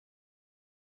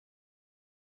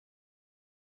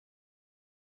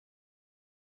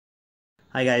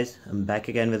Hi guys, I'm back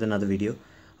again with another video.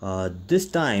 This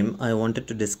time I wanted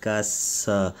to discuss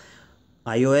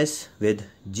iOS with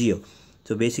Jio.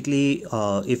 So basically,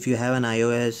 if you have an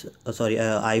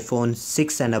iPhone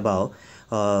 6 and above,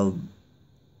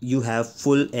 you have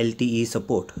full LTE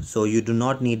support. So you do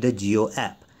not need the Jio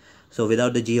app. So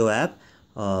without the Jio app,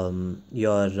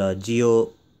 your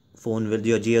your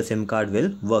Jio SIM card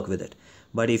will work with it.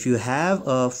 But if you have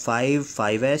a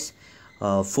 5S,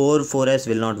 4S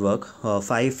will not work,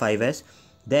 5S,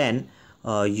 then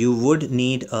you would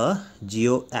need a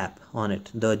Jio app on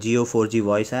it, the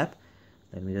Jio4GVoice app.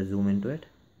 Let me just zoom into it.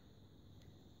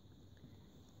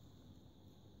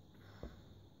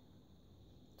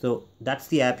 So that's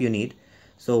the app you need.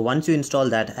 So once you install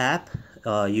that app,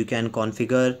 you can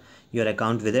configure your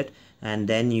account with it, and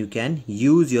then you can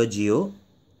use your Jio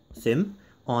SIM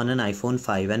on an iPhone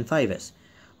 5 and 5S.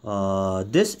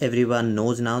 This everyone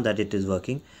knows now that it is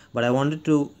working, but I wanted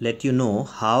to let you know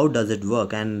how does it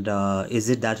work and is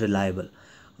it that reliable.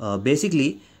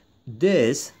 Basically,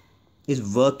 this is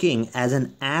working as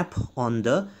an app on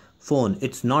the phone.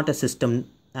 It's not a system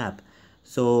app.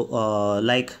 So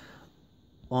like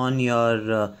on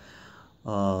your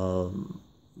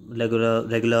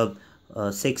regular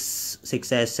 6S,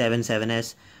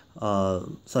 7S,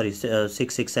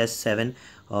 6S, 7,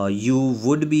 you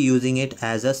would be using it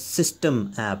as a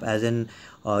system app, as in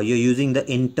you're using the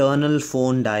internal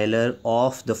phone dialer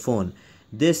of the phone.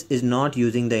 This is not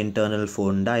using the internal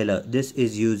phone dialer. This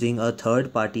is using a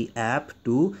third-party app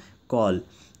to call.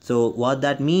 So what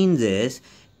that means is,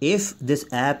 if this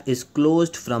app is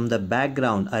closed from the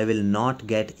background, I will not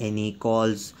get any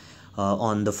calls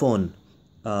on the phone.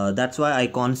 That's why I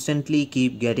constantly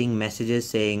keep getting messages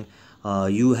saying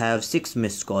you have 6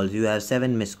 missed calls, you have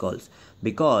 7 missed calls,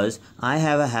 because I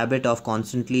have a habit of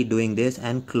constantly doing this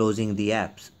and closing the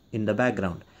apps in the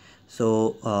background.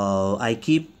 So I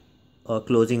keep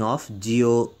closing off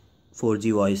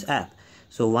Jio4GVoice app.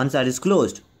 So once that is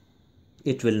closed,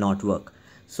 it will not work.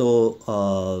 So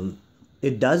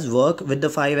it does work with the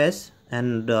 5S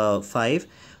and 5,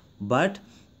 but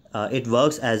it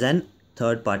works as an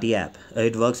third-party app.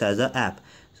 It works as an app.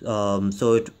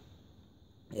 So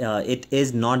it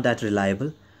is not that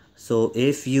reliable. So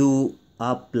if you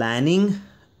are planning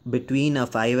between a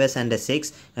 5S and a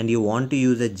 6 and you want to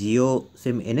use a Jio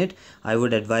SIM in it, I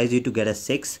would advise you to get a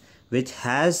 6, which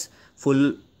has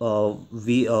full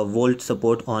volt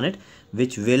support on it,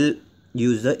 which will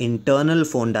use the internal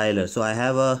phone dialer. So I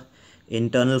have a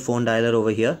internal phone dialer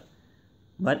over here,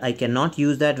 but I cannot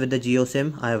use that with the Jio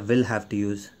SIM. I will have to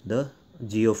use the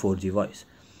Jio4GVoice.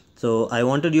 So I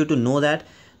wanted you to know that,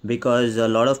 because a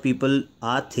lot of people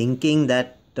are thinking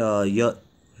that your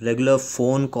regular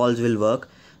phone calls will work.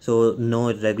 So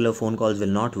no, regular phone calls will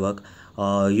not work.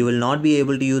 You will not be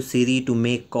able to use Siri to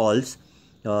make calls,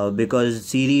 because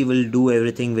Siri will do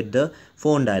everything with the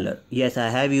phone dialer. Yes, I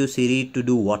have used Siri to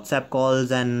do WhatsApp calls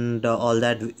and all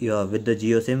that with the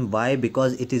Jio SIM. Why?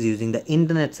 Because it is using the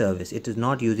internet service. It is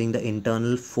not using the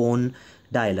internal phone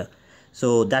dialer.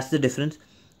 So that's the difference.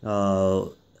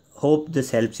 Hope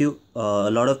this helps you. A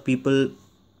lot of people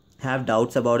have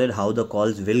doubts about it, how the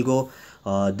calls will go.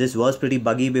 This was pretty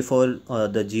buggy before.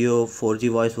 The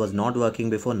Jio4GVoice was not working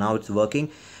before. Now it's working,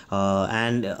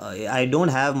 and I don't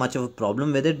have much of a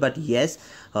problem with it. But yes,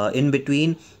 in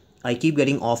between I keep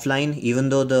getting offline. Even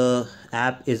though the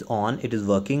app is on, it is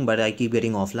working, but I keep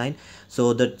getting offline.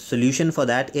 So the solution for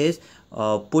that is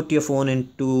put your phone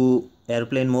into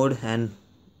airplane mode and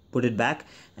put it back,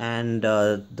 and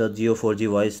the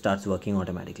Jio4GVoice starts working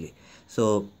automatically.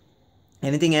 So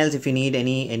anything else, if you need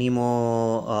any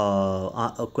more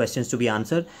questions to be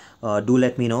answered, do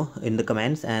let me know in the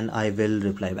comments and I will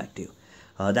reply back to you.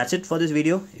 That's it for this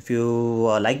video. If you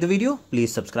like the video,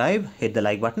 please subscribe, hit the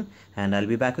like button, and I'll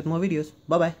be back with more videos.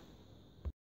 Bye bye.